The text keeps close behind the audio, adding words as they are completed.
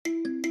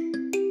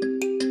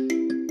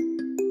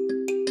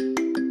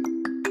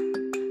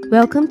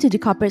Welcome to the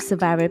Corporate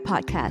Survivor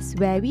podcast,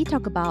 where we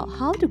talk about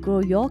how to grow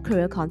your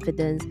career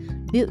confidence,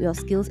 build your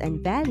skills and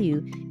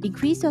value,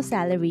 increase your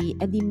salary,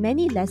 and the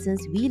many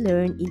lessons we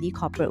learn in the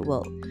corporate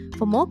world.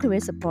 For more career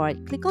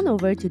support, click on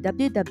over to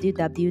www.maping.com.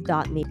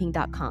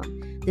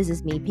 This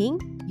is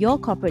Maping, your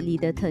corporate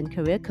leader turned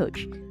career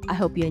coach. I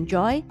hope you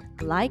enjoy,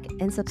 like,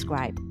 and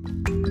subscribe.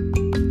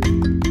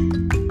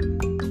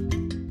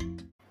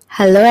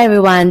 Hello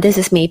everyone, this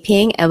is Mei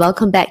Ping and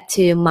welcome back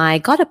to my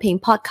Gotta Ping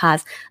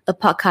podcast, a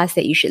podcast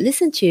that you should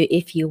listen to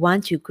if you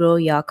want to grow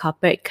your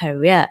corporate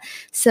career.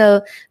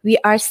 So we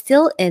are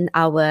still in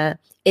my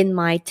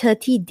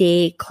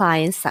 30-day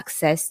client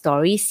success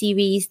story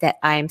series that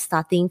I'm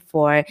starting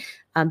for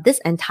this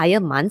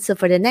entire month. So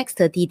for the next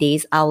 30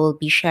 days, I will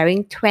be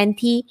sharing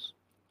 20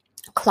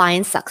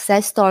 client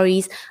success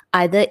stories,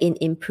 either in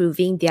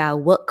improving their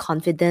work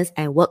confidence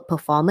and work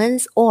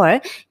performance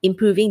or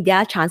improving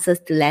their chances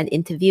to land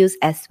interviews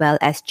as well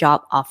as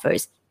job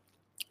offers.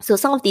 So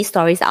some of these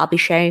stories I'll be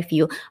sharing with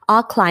you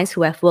are clients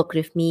who have worked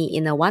with me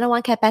in a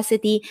one-on-one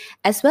capacity,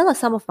 as well as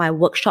some of my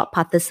workshop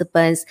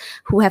participants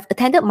who have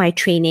attended my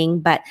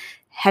training but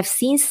have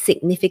seen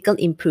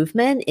significant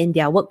improvement in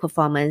their work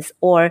performance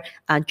or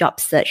job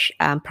search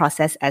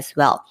process as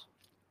well.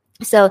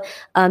 So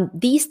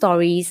these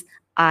stories,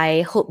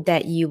 I hope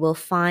that you will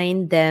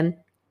find them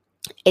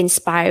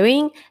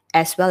inspiring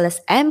as well as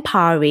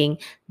empowering,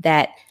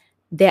 that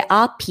there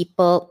are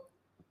people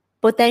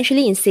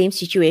potentially in same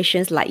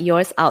situations like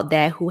yours out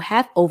there who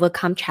have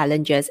overcome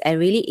challenges and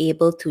really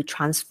able to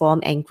transform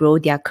and grow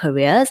their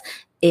careers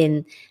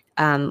in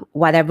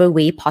whatever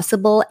way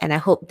possible. And I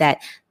hope that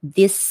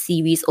this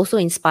series also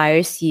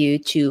inspires you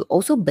to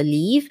also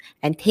believe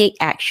and take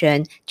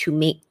action to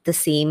make the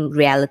same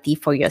reality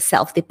for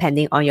yourself,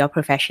 depending on your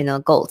professional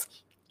goals.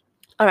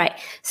 All right.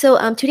 So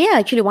today I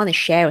actually want to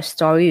share a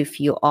story with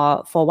you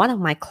for one of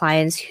my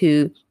clients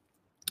who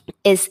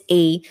is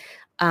a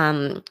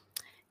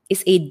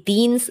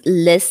Dean's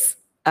List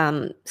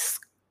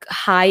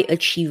high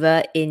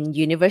achiever in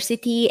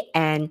university,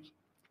 and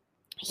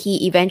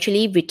he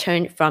eventually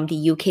returned from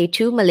the UK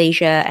to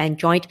Malaysia and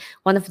joined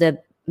one of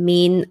the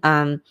main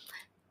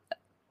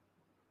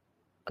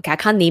I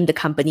can't name the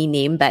company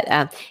name,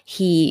 but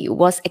he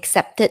was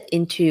accepted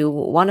into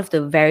one of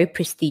the very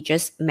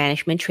prestigious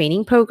management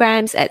training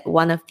programs at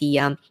one of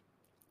the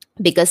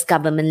biggest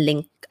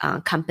government-linked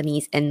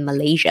companies in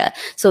Malaysia.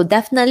 So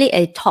definitely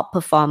a top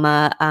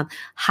performer,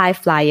 high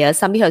flyer,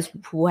 somebody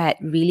who had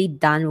really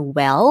done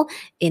well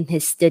in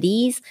his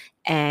studies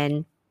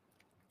and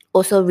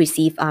also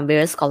received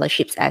various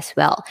scholarships as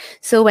well.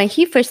 So when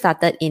he first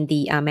started in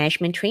the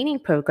management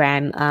training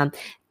program,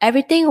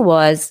 everything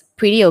was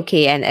pretty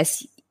okay. And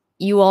as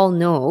you all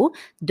know,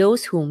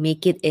 those who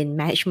make it in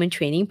management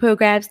training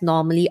programs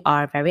normally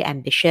are very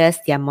ambitious.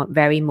 They are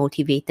very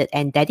motivated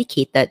and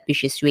dedicated,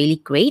 which is really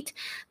great.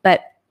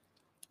 But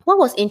what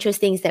was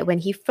interesting is that when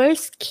he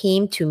first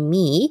came to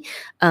me,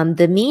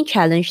 the main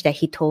challenge that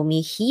he told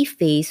me he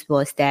faced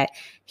was that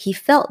he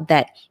felt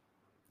that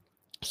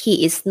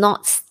he is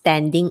not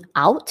standing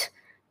out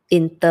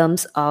in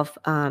terms of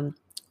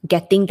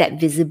getting that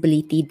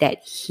visibility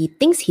that he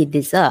thinks he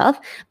deserves.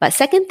 But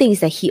second thing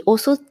is that he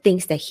also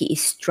thinks that he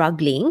is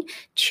struggling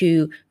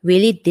to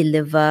really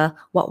deliver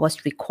what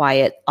was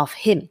required of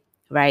him,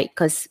 right?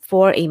 Because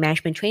for a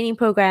management training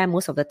program,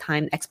 most of the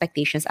time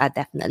expectations are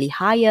definitely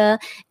higher.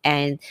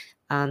 And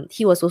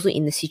he was also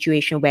in a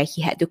situation where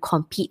he had to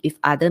compete with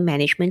other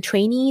management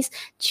trainees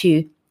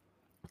to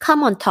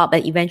come on top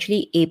and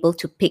eventually able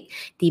to pick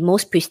the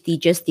most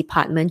prestigious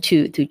department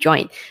to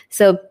join.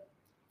 So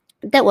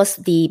that was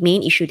the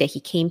main issue that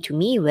he came to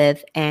me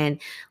with. And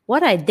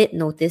what I did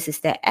notice is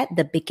that at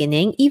the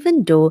beginning,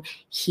 even though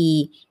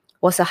he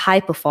was a high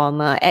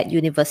performer at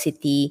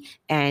university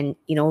and,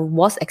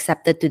 was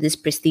accepted to this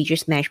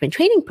prestigious management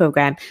training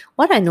program,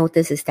 what I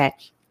noticed is that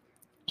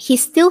he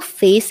still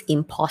faced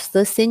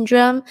imposter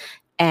syndrome.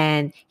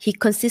 And he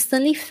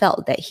consistently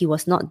felt that he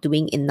was not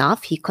doing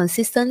enough. He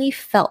consistently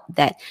felt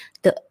that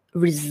the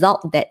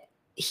result that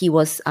he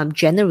was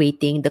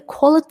generating, the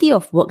quality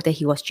of work that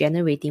he was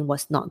generating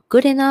was not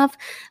good enough.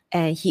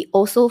 And he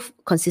also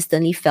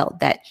consistently felt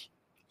that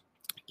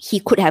he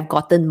could have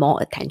gotten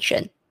more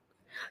attention.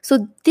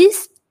 So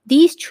these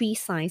three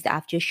signs that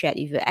I've just shared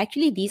with you,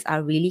 actually, these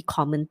are really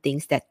common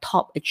things that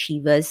top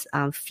achievers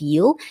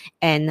feel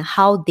and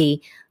how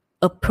they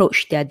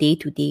approach their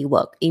day-to-day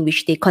work, in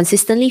which they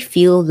consistently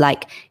feel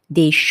like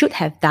they should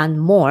have done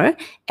more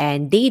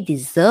and they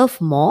deserve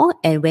more.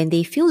 And when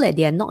they feel like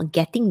they are not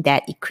getting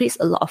that, it creates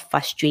a lot of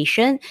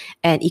frustration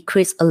and it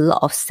creates a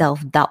lot of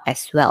self-doubt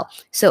as well.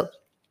 So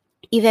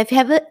if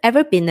you've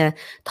ever been a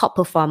top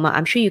performer,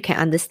 I'm sure you can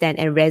understand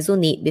and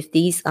resonate with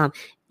these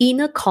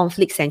inner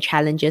conflicts and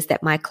challenges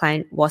that my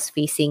client was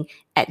facing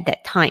at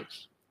that time.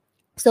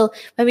 So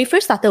when we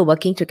first started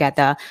working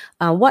together,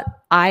 what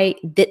I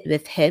did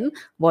with him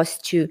was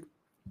to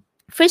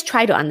first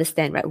try to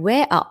understand, right,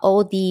 where are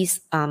all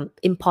these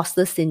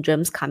imposter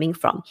syndromes coming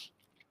from,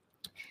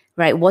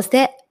 right? Was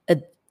there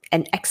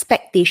an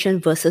expectation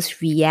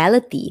versus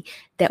reality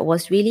that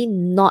was really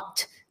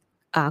not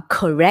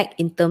correct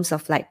in terms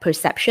of like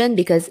perception,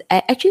 because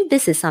actually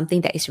this is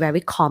something that is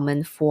very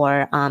common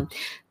for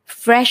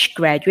fresh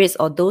graduates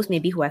or those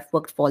maybe who have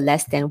worked for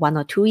less than 1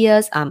 or 2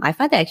 years. I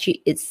find that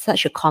actually it's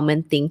such a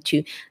common thing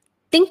to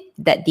think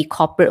that the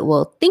corporate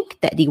world, think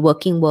that the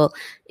working world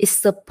is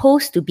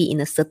supposed to be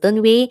in a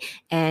certain way.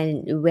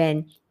 And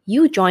when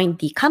you join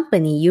the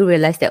company, you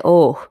realize that,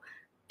 oh,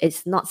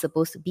 it's not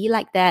supposed to be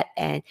like that.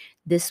 And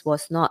this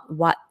was not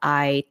what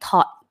I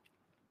thought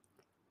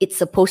it's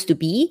supposed to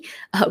be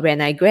when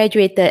I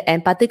graduated.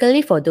 And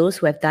particularly for those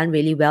who have done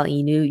really well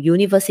in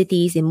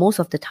universities, in most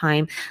of the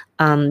time,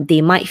 they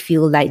might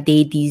feel like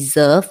they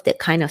deserve that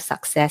kind of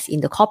success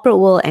in the corporate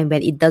world. And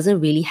when it doesn't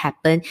really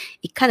happen,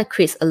 it kind of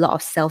creates a lot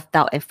of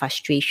self-doubt and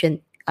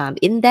frustration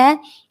in there.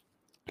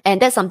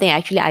 And that's something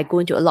actually I go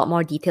into a lot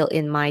more detail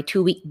in my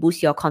 2-week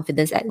Boost Your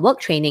Confidence at Work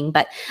training.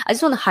 But I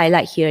just want to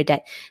highlight here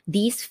that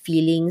these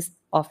feelings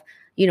of,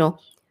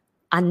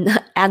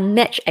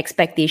 unmatched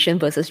expectation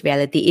versus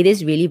reality, it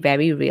is really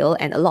very real,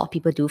 and a lot of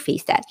people do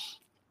face that.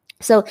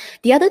 So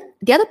the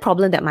other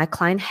problem that my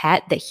client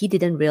had that he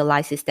didn't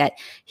realize is that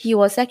he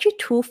was actually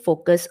too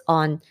focused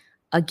on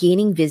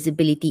gaining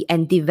visibility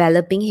and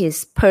developing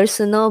his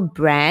personal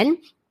brand.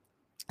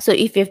 So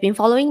if you've been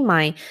following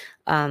my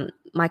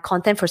my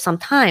content for some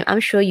time, I'm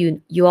sure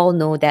you all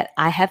know that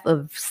I have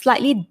a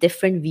slightly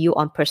different view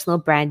on personal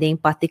branding,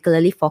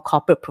 particularly for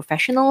corporate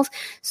professionals.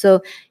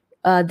 So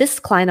this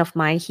client of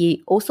mine,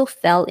 he also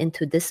fell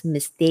into this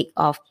mistake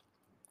of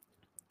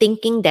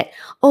thinking that,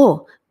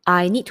 oh,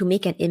 I need to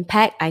make an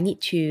impact, I need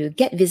to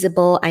get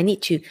visible, I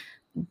need to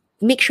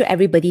make sure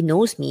everybody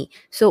knows me.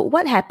 So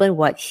what happened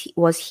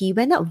was he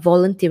went out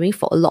volunteering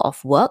for a lot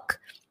of work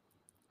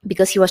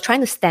because he was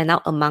trying to stand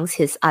out amongst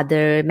his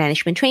other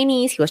management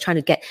trainees. He was trying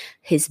to get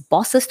his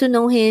bosses to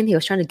know him. He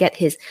was trying to get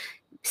his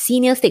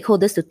senior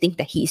stakeholders to think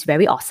that he is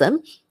very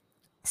awesome.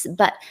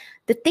 But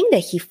the thing that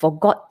he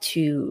forgot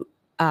to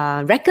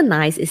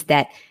recognize is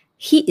that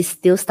he is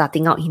still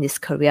starting out in his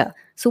career.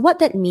 So what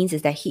that means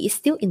is that he is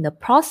still in the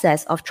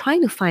process of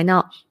trying to find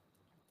out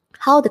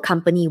how the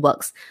company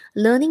works,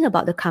 learning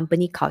about the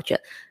company culture,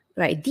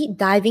 right? Deep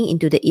diving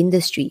into the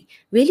industry,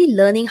 really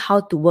learning how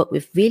to work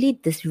with really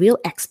these real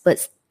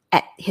experts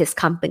at his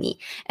company.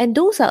 And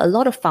those are a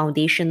lot of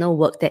foundational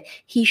work that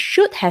he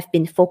should have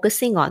been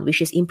focusing on,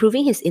 which is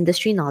improving his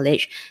industry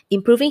knowledge,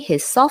 improving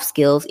his soft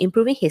skills,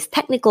 improving his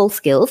technical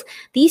skills.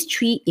 These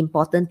 3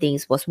 important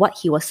things was what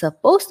he was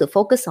supposed to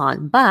focus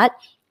on. But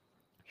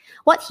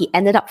what he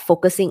ended up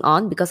focusing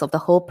on, because of the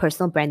whole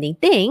personal branding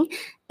thing,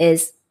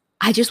 is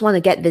I just want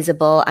to get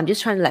visible. I'm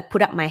just trying to like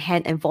put up my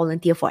hand and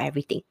volunteer for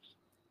everything.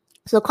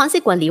 So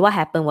consequently, what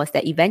happened was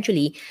that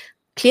eventually,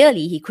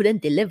 clearly, he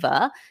couldn't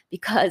deliver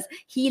because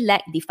he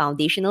lacked the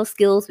foundational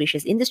skills, which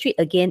is industry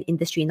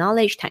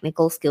knowledge,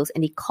 technical skills,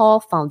 and the core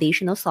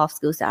foundational soft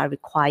skills that are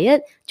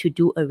required to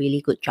do a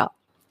really good job.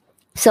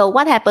 So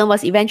what happened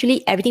was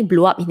eventually everything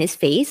blew up in his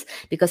face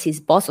because his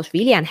boss was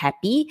really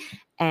unhappy,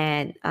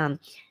 and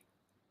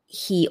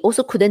he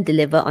also couldn't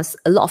deliver on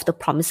a lot of the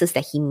promises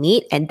that he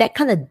made, and that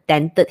kind of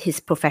dented his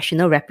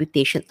professional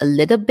reputation a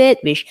little bit,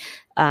 which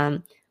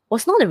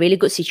was not a really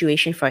good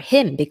situation for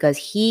him because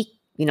he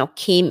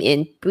came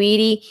in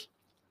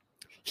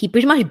he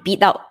pretty much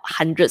beat out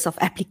hundreds of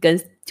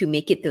applicants to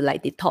make it to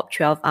like the top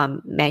 12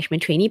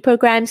 management trainee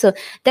program. So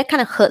that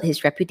kind of hurt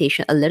his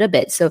reputation a little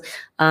bit. So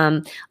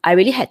I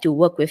really had to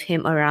work with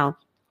him around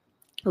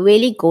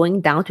really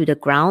going down to the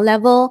ground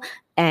level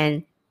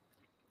and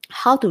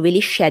how to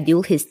really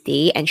schedule his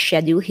day and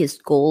schedule his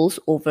goals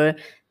over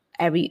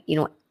every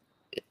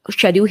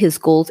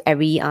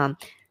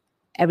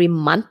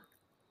month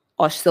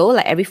or so,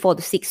 like every 4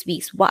 to 6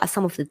 weeks. What are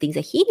some of the things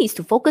that he needs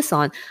to focus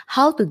on?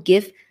 How to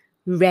give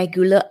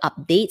regular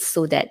updates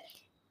so that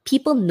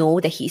people know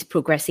that he's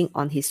progressing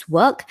on his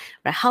work,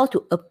 right? How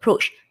to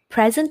approach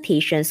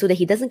presentations so that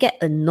he doesn't get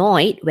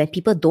annoyed when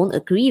people don't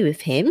agree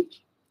with him.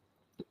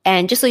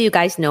 And just so you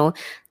guys know,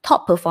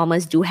 top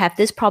performers do have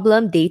this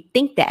problem. They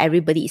think that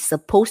everybody is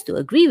supposed to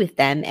agree with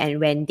them, and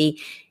when they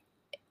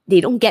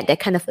don't get that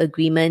kind of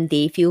agreement,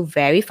 they feel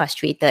very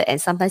frustrated, and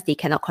sometimes they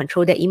cannot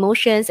control their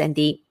emotions and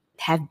they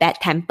have bad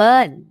temper,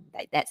 and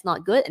that's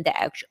not good. And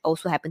that actually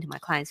also happened to my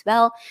client as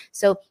well.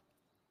 So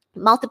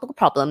multiple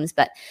problems,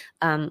 but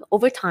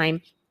over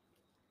time,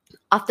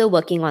 after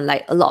working on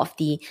like a lot of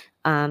the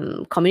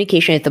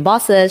communication with the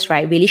bosses,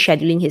 right, really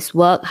scheduling his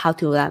work, how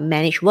to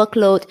manage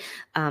workload,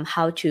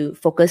 how to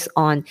focus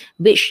on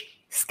which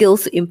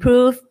skills to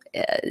improve,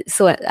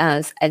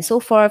 and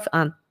so forth.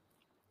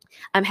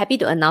 I'm happy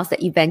to announce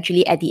that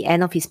eventually at the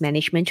end of his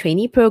management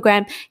trainee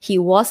program, he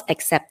was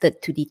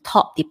accepted to the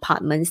top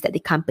departments that the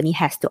company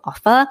has to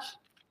offer.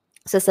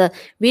 So it's a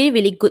really,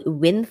 really good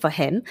win for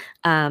him.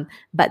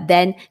 But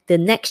then the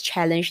next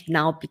challenge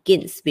now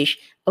begins, which,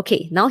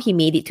 okay, now he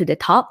made it to the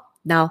top.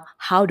 Now,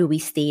 how do we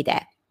stay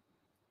there?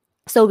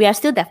 So we are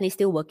definitely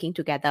still working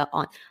together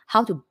on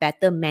how to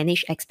better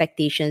manage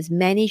expectations,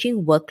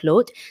 managing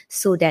workload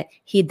so that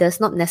he does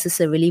not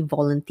necessarily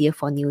volunteer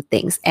for new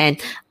things. And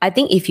I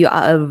think if you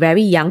are a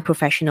very young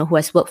professional who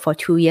has worked for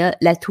 2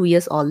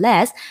 years or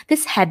less,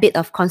 this habit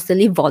of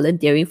constantly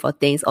volunteering for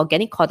things or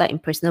getting caught up in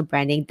personal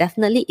branding,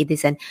 definitely it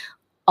is an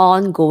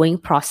ongoing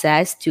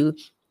process to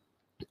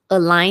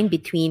align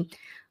between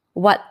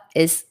what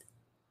is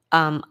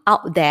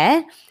out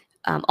there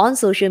on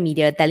social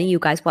media telling you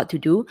guys what to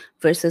do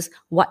versus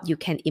what you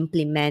can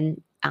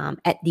implement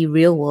at the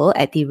real world,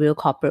 at the real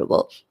corporate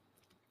world.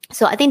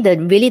 So I think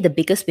the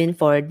biggest win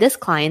for this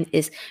client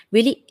is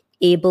really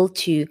able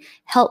to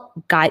help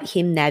guide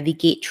him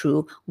navigate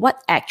through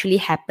what actually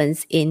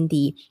happens in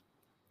the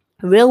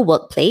real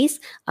workplace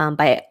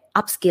by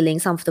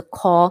upskilling some of the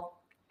core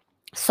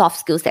soft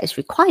skills that is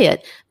required.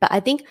 But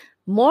I think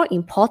more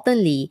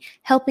importantly,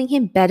 helping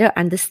him better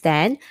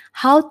understand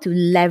how to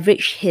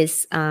leverage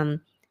his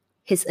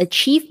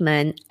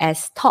achievement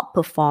as top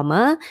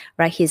performer,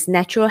 right? His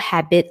natural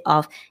habit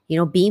of,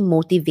 being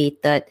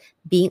motivated,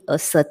 being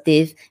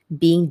assertive,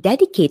 being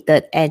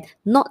dedicated, and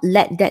not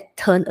let that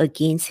turn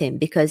against him.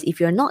 Because if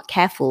you're not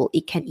careful,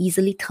 it can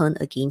easily turn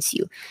against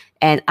you.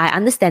 And I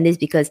understand this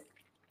because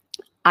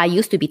I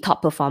used to be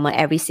top performer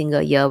every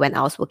single year when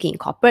I was working in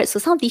corporate. So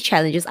some of these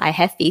challenges I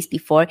have faced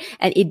before,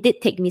 and it did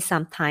take me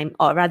some time,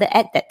 or rather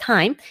at that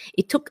time,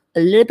 it took a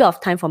little bit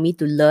of time for me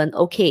to learn,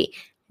 okay,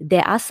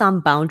 there are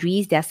some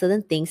boundaries, there are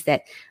certain things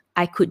that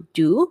I could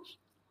do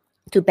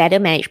to better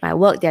manage my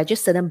work. There are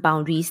just certain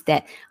boundaries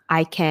that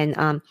I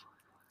can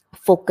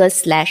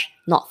focus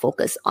 / not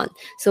focus on.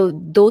 So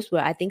those were,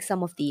 I think,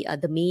 some of the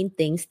main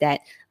things that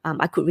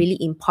I could really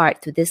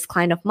impart to this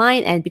client of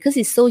mine. And because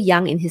he's so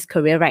young in his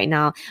career right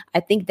now,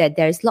 I think that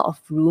there's a lot of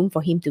room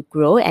for him to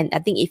grow. And I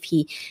think if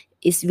he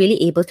is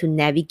really able to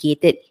navigate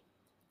it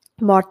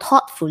more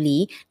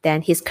thoughtfully,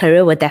 then his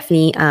career will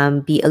definitely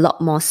be a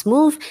lot more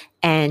smooth,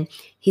 and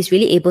he's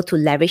really able to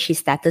leverage his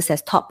status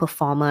as top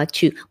performer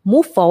to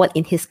move forward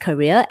in his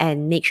career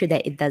and make sure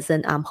that it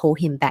doesn't hold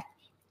him back.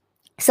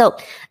 So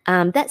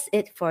that's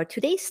it for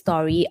today's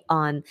story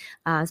on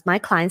my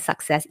client's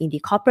success in the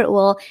corporate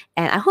world.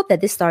 And I hope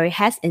that this story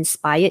has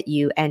inspired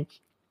you and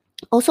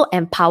also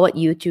empowered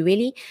you to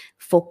really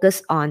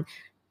focus on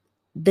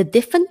the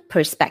different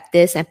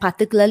perspectives and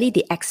particularly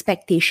the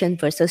expectation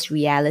versus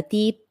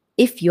reality.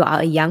 If you are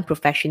a young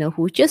professional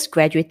who just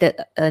graduated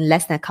in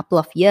less than a couple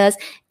of years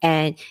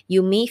and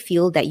you may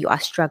feel that you are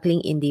struggling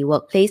in the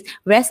workplace,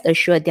 rest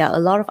assured there are a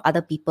lot of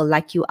other people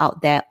like you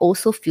out there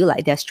also feel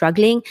like they're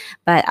struggling.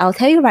 But I'll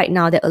tell you right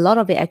now that a lot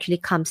of it actually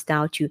comes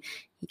down to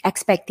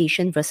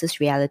expectation versus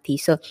reality.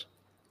 So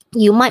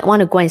you might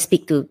want to go and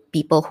speak to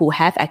people who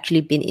have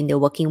actually been in the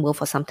working world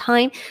for some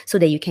time so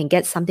that you can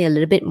get something a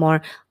little bit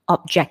more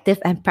objective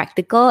and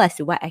practical as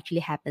to what actually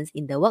happens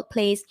in the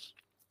workplace.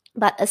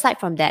 But aside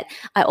from that,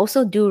 I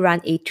also do run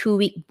a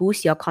 2-week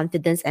boost your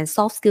confidence and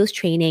soft skills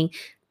training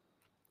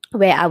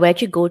where I will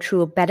actually go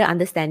through better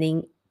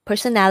understanding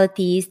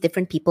personalities,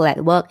 different people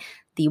at work,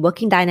 the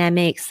working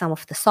dynamics, some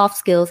of the soft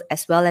skills,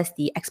 as well as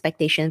the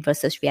expectation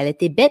versus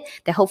reality bit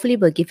that hopefully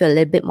will give you a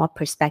little bit more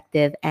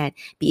perspective and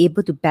be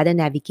able to better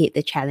navigate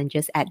the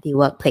challenges at the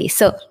workplace.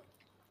 So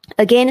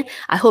again,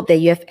 I hope that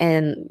you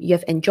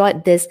have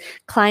enjoyed this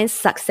client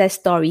success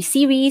story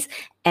series,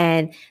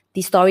 and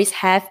the stories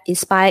have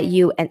inspired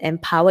you and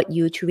empowered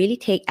you to really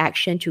take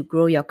action to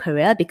grow your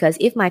career. Because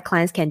if my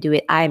clients can do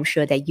it, I am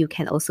sure that you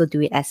can also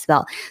do it as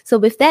well. So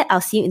with that,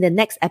 I'll see you in the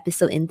next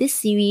episode in this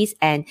series.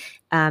 And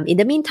in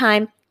the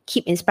meantime,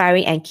 keep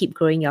inspiring and keep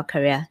growing your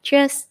career.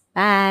 Cheers.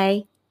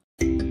 Bye.